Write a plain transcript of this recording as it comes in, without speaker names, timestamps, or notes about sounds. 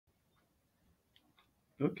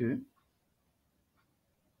Okay.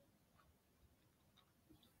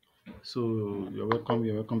 So you're welcome.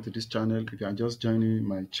 You're welcome to this channel. If you are just joining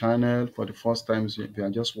my channel for the first time, so if you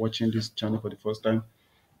are just watching this channel for the first time,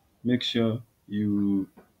 make sure you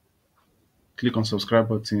click on subscribe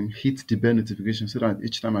button, hit the bell notification so that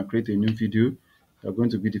each time I create a new video, you're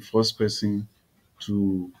going to be the first person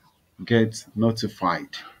to get notified.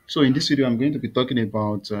 So in this video, I'm going to be talking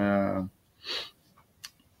about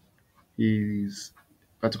is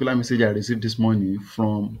particular message I received this morning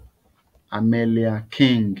from Amelia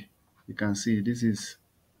King. You can see this is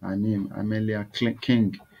her name,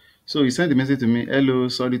 King. So he sent the message to me. Hello,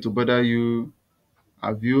 sorry to bother you.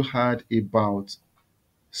 Have you heard about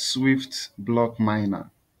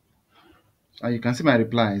Swiftblockminer? And you can see my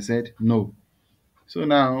reply. I said no. So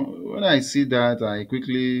now when I see that, I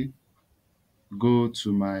go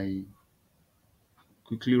to my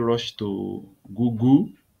quickly rush to Google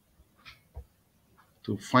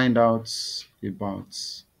to find out about.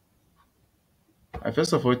 I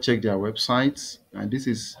first of all check their website, and this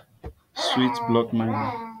is Sweet Block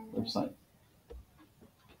Miner website.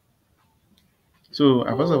 So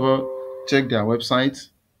I first of all check their website,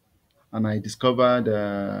 and I discovered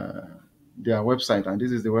their website, and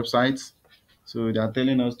this is the website. So they are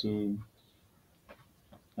telling us to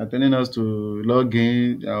log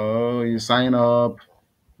in or you sign up,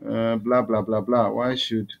 blah blah blah blah. Why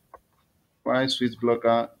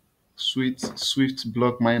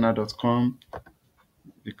swiftblockminer.com?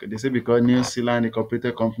 Because they say because New Zealand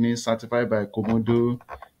incorporated company certified by Komodo,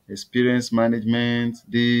 experience management,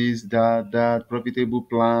 this, that, profitable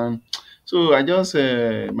plan. So I just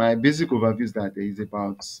my basic overview is that it is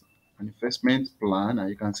about an investment plan, and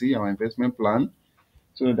you can see our investment plan.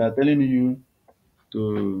 So to they're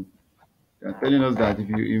telling us that if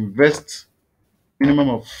you invest minimum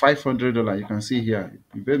of $500, you can see here,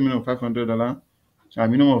 invest minimum of $500, a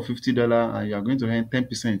minimum of $50, and you are going to earn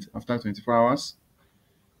 10% after 24 hours.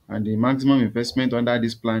 And the maximum investment under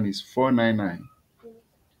this plan is 499,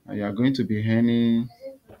 and you are going to be earning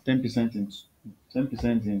 10% in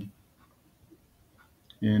 10%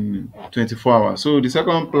 in 24 hours. So the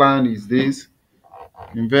second plan is this: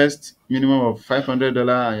 invest minimum of $500,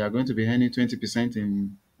 and you are going to be earning 20%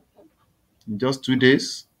 in just 2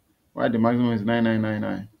 days, while the maximum is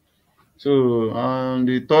 9999. So on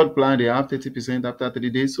the third plan, they have 30% after 3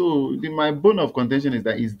 days. So my bone of contention is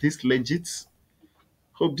that, is this legit?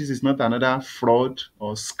 Hope this is not another fraud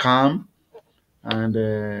or scam. And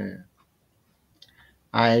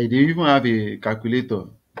they even have a calculator.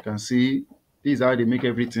 You can see this is how they make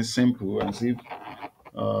everything simple. And see,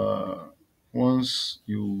 uh, once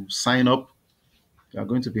you sign up, you are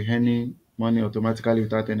going to be earning money automatically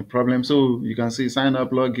without any problem. So you can see sign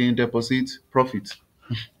up, login, deposit, profit.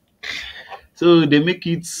 So they make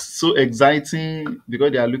it so exciting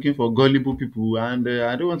because they are looking for gullible people. And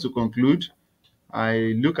I don't want to conclude.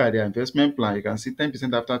 I look at their investment plan. You can see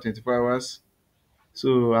 10% after 24 hours.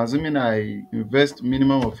 So assuming I invest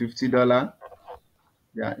minimum of $50,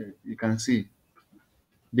 yeah, you can see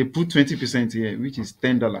they put 20% here, which is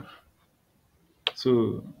 $10.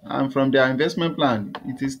 So and from their investment plan,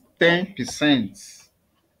 it is 10%. It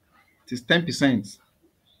is 10%.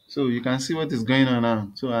 So you can see what is going on now.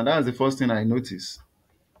 So and that's the first thing I noticed.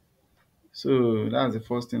 So that's the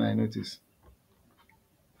first thing I noticed.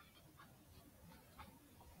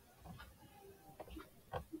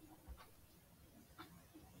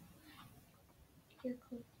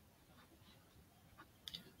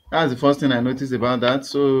 That's the first thing I noticed about that.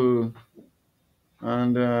 So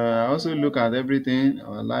and I also look at everything,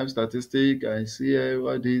 our live statistic. I see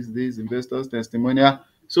what is this investors testimonial.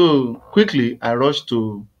 So quickly, I rush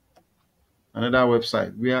to another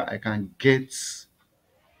website where I can get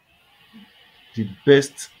the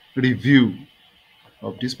best review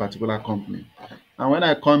of this particular company. And when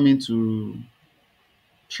I come into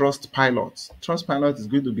Trust Pilot is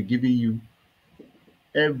going to be giving you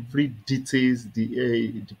every details,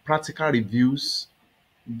 the practical reviews,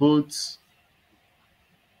 both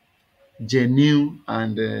genuine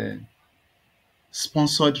and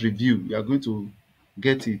sponsored review. You are going to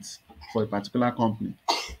get it for a particular company.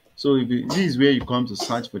 So this is where you come to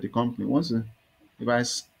search for the company. If I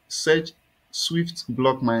search Swift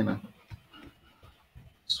Block Miner,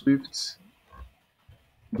 Swift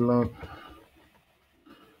Block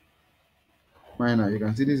Miner, you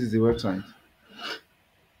can see this is the website.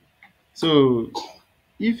 So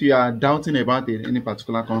if you are doubting about any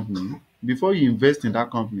particular company, before you invest in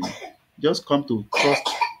that company, just come to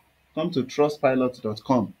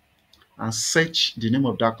trustpilot.com and search the name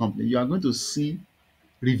of that company. You are going to see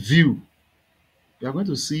review. You are going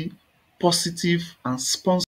to see positive and sponsored